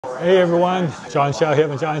Hey everyone, John Xiao here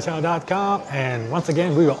from johnxiao.com, and once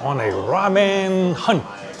again we are on a ramen hunt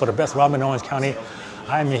for the best ramen in Orange County.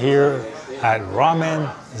 I'm here at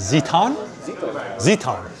Ramen Zetton.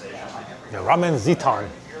 Zetton. Yeah, Ramen Zetton.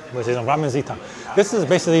 Which is a Ramen Zetton. This is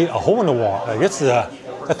basically a hole in the wall. This is a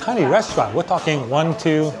tiny restaurant. We're talking 1,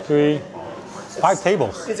 2, 3, 5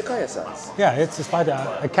 tables. Izakaya size. Yeah, it's just like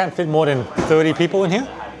I can't fit more than 30 people in here.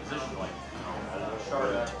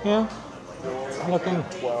 Yeah. I'm looking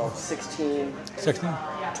 12, 16,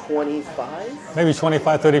 25? Maybe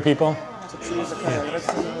 25, 30 people. Yeah.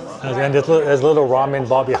 And there's a little ramen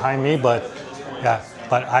bar behind me, but yeah.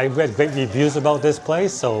 But I read great reviews about this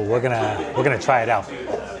place, so we're gonna try it out.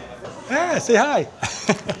 Yeah, say hi.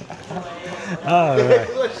 All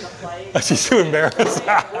right. She's too embarrassed.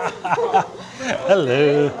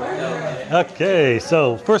 Hello. Okay,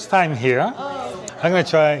 so first time here. I'm gonna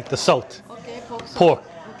try the salt pork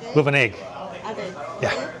with an egg. Yeah.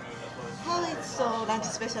 How it's lunch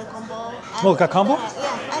special combo? Oh, got combo?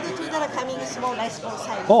 Yeah, add to that coming small rice bowl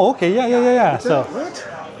size. Oh, okay, yeah. So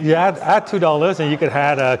you add $2 and you could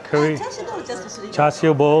add a curry. Char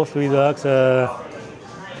siu bowl, $3.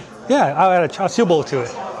 Yeah, I'll add a char siu bowl to it.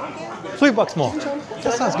 $3 more.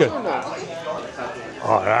 That sounds good.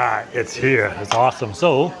 All right, it's here. It's awesome.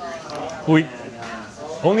 So we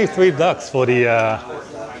only $3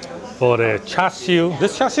 for the char siu.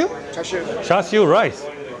 This char siu? Char siu rice.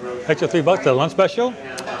 Extra $3, the lunch special.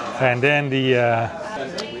 And then the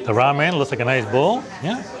ramen looks like a nice bowl.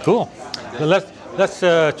 Yeah, cool. So let's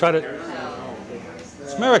try to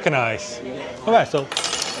Americanize. All right, so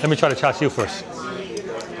let me try the char siu first.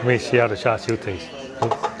 Let me see how the char siu tastes.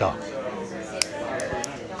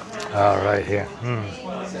 All right, here.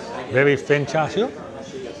 Very thin char siu.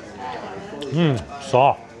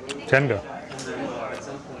 Soft, tender.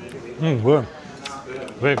 Good.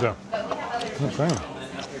 Very good. Okay.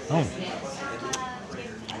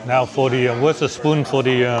 Now for the, where's the spoon for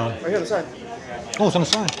the... Right here on the side. Oh, it's on the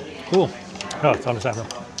side. Cool. Oh, it's on the side.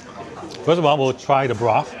 First of all, we'll try the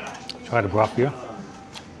broth. Try the broth here.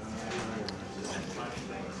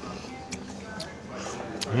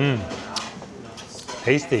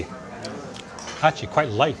 Tasty. Actually quite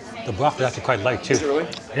light. The broth is actually quite light too. Is it really?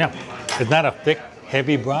 Yeah. It's not a thick,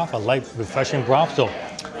 heavy broth, a light, refreshing broth. So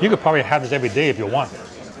you could probably have this every day if you want.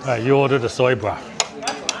 You order the soy broth.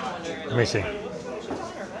 Let me see.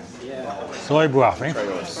 Soy broth, eh?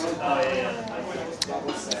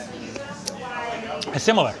 It's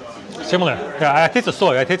similar. Yeah, I taste the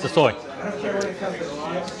soy.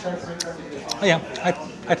 Oh yeah,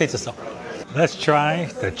 I taste the soy. Let's try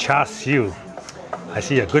the char siu. I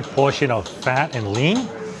see a good portion of fat and lean.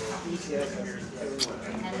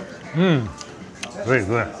 Very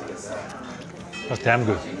good. That's damn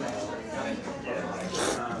good.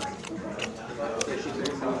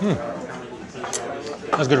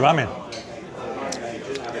 That's good ramen.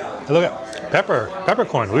 Look at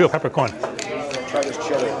peppercorn, real peppercorn. Try this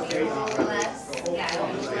chili.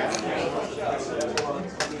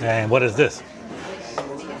 And what is this?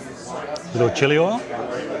 A little chili oil?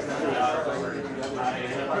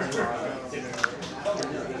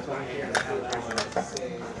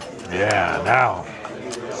 Yeah, now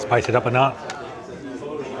spice it up a notch.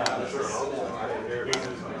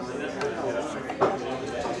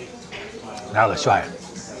 Now let's try it.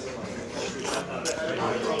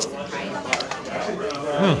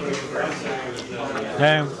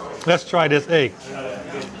 And let's try this egg.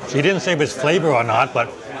 She didn't say if it's flavor or not, but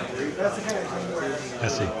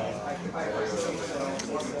let's see.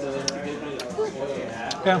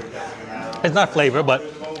 Yeah, it's not flavor, but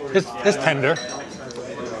it's tender.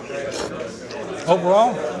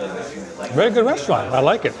 Overall, very good restaurant. I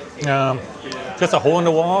like it. Just a hole in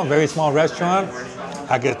the wall, very small restaurant.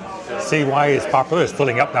 I could see why it's popular. It's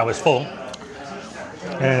filling up now. It's full,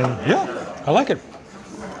 and yeah, I like it.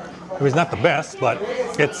 It was not the best, but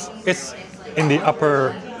it's in the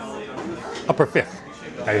upper fifth.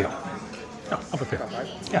 There you go. Oh, upper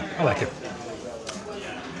fifth. Yeah, I like it.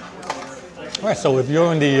 All right, so if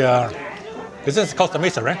you're in the, this is Costa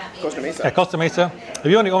Mesa, right? Costa Mesa. Yeah, Costa Mesa. If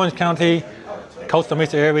you're in the Orange County, Costa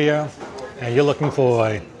Mesa area, and you're looking for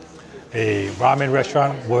a ramen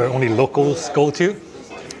restaurant where only locals go to,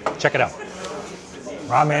 check it out.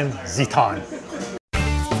 Ramen Zetton.